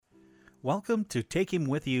Welcome to Take Him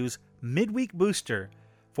With You's Midweek Booster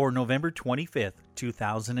for November 25th,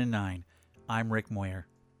 2009. I'm Rick Moyer.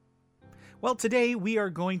 Well, today we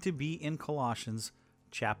are going to be in Colossians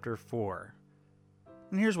chapter 4.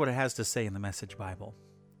 And here's what it has to say in the Message Bible.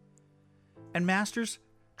 And masters,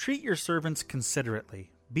 treat your servants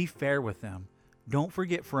considerately. Be fair with them. Don't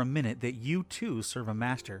forget for a minute that you too serve a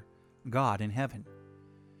master, God in heaven.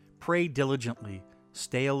 Pray diligently.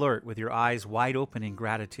 Stay alert with your eyes wide open in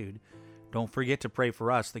gratitude. Don't forget to pray for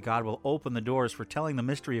us that God will open the doors for telling the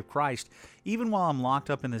mystery of Christ, even while I'm locked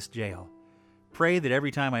up in this jail. Pray that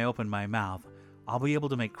every time I open my mouth, I'll be able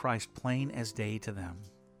to make Christ plain as day to them.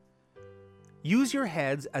 Use your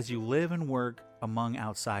heads as you live and work among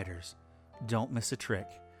outsiders. Don't miss a trick.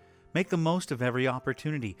 Make the most of every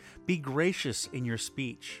opportunity. Be gracious in your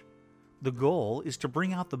speech. The goal is to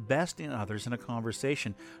bring out the best in others in a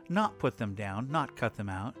conversation, not put them down, not cut them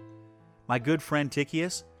out. My good friend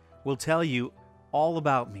Tychicus will tell you all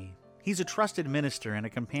about me. He's a trusted minister and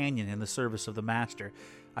a companion in the service of the Master.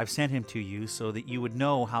 I've sent him to you so that you would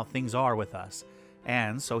know how things are with us,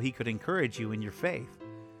 and so he could encourage you in your faith.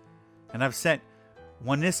 And I've sent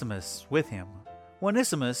Onesimus with him.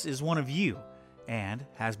 Onesimus is one of you, and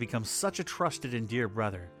has become such a trusted and dear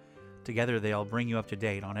brother. Together they'll bring you up to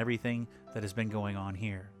date on everything that has been going on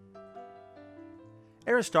here.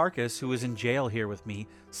 Aristarchus, who is in jail here with me,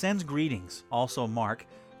 sends greetings. Also Mark,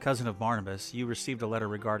 cousin of Barnabas, you received a letter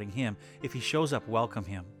regarding him. If he shows up, welcome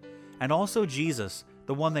him. And also Jesus,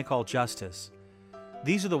 the one they call Justus.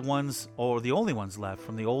 These are the ones, or the only ones left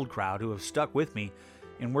from the old crowd who have stuck with me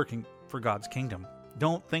in working for God's kingdom.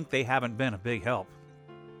 Don't think they haven't been a big help.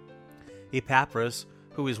 Epaphras,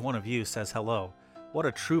 who is one of you, says hello. What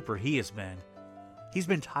a trooper he has been. He's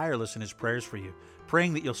been tireless in his prayers for you,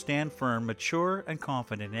 praying that you'll stand firm, mature, and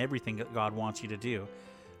confident in everything that God wants you to do.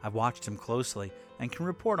 I've watched him closely and can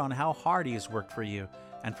report on how hard he has worked for you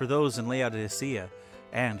and for those in Laodicea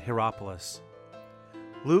and Hierapolis.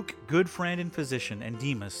 Luke, good friend and physician, and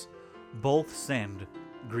Demas both send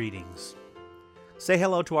greetings. Say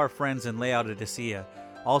hello to our friends in Laodicea,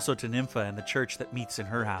 also to Nympha and the church that meets in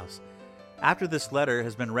her house. After this letter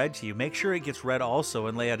has been read to you, make sure it gets read also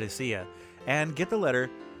in Laodicea, and get the letter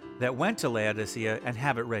that went to Laodicea and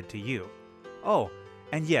have it read to you. Oh,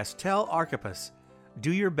 and yes, tell Archippus,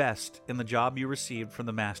 do your best in the job you received from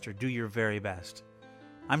the Master. Do your very best.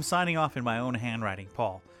 I'm signing off in my own handwriting,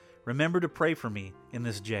 Paul. Remember to pray for me in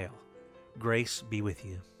this jail. Grace be with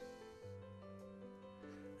you.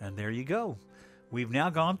 And there you go. We've now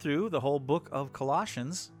gone through the whole book of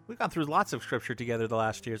Colossians. We've gone through lots of scripture together the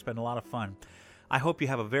last year. It's been a lot of fun. I hope you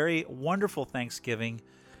have a very wonderful Thanksgiving,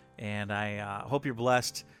 and I hope you're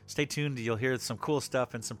blessed. Stay tuned. You'll hear some cool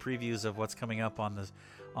stuff and some previews of what's coming up on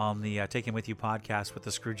the Take Him With You podcast with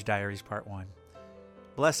the Scrooge Diaries Part 1.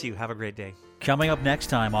 Bless you. Have a great day. Coming up next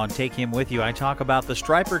time on Take Him With You, I talk about the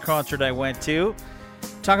Stryper concert I went to,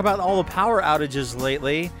 talk about all the power outages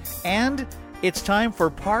lately, and it's time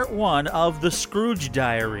for Part 1 of the Scrooge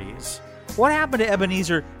Diaries. What happened to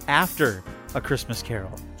Ebenezer after A Christmas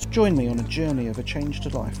Carol? Join me on a journey of a change to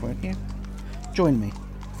life, won't you? Join me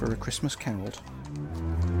for A Christmas Carol.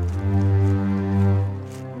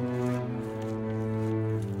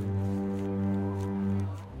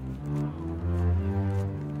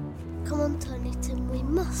 Come on, Tiny Tim, we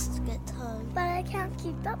must get home. But I can't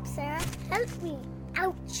keep up, Sarah. Help me.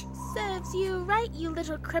 Ouch. Serves you right, you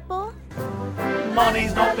little cripple.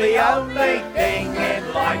 Money's not the only thing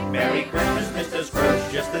in life. Merry Christmas, Mr.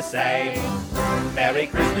 Scrooge, just the same. Merry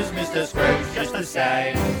Christmas, Mr. Scrooge, just the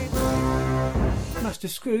same. Master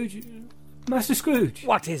Scrooge? Master Scrooge?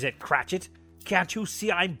 What is it, Cratchit? Can't you see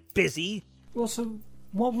I'm busy? Well, so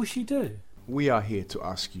what will she do? We are here to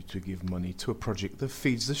ask you to give money to a project that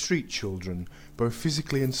feeds the street children, both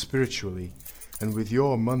physically and spiritually. And with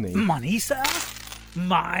your money... Money, sir?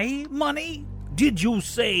 My money? Did you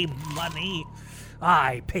say money?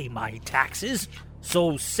 I pay my taxes,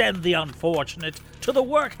 so send the unfortunate to the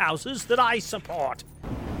workhouses that I support.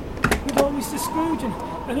 Goodbye, Mr. Scrooge,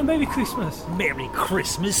 and a Merry Christmas. Merry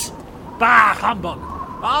Christmas? Bah, humbug!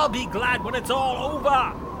 I'll be glad when it's all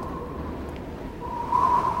over.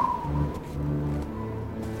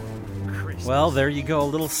 Well, there you go, a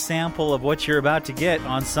little sample of what you're about to get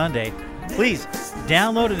on Sunday. Please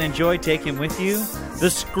download and enjoy Take Him With You, The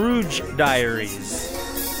Scrooge Diaries,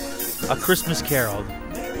 A Christmas Carol,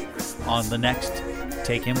 on the next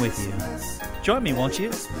Take Him With You. Join me, won't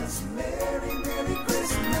you?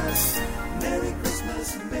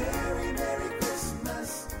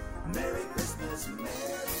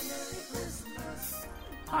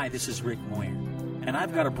 Hi, this is Rick Moyer, and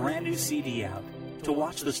I've got a brand new CD out to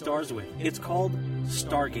watch the stars with. It's called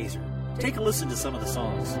Stargazer. Take a listen to some of the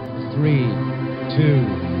songs. 3, 2,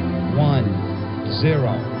 1, 0.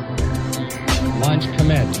 Launch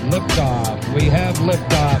commit. Liftoff. We have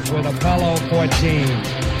liftoff with Apollo 14.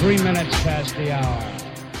 3 minutes past the hour.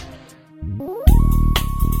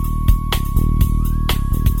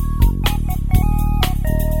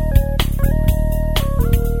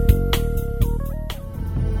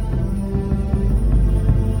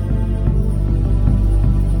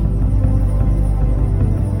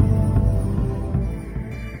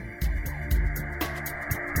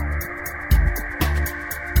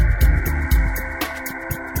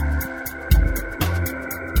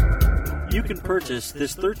 You can purchase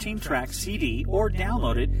this 13-track CD or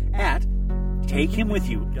download it at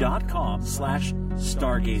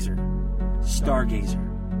takehimwithyou.com/stargazer. Stargazer,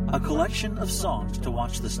 a collection of songs to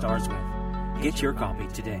watch the stars with. Get your copy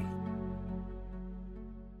today.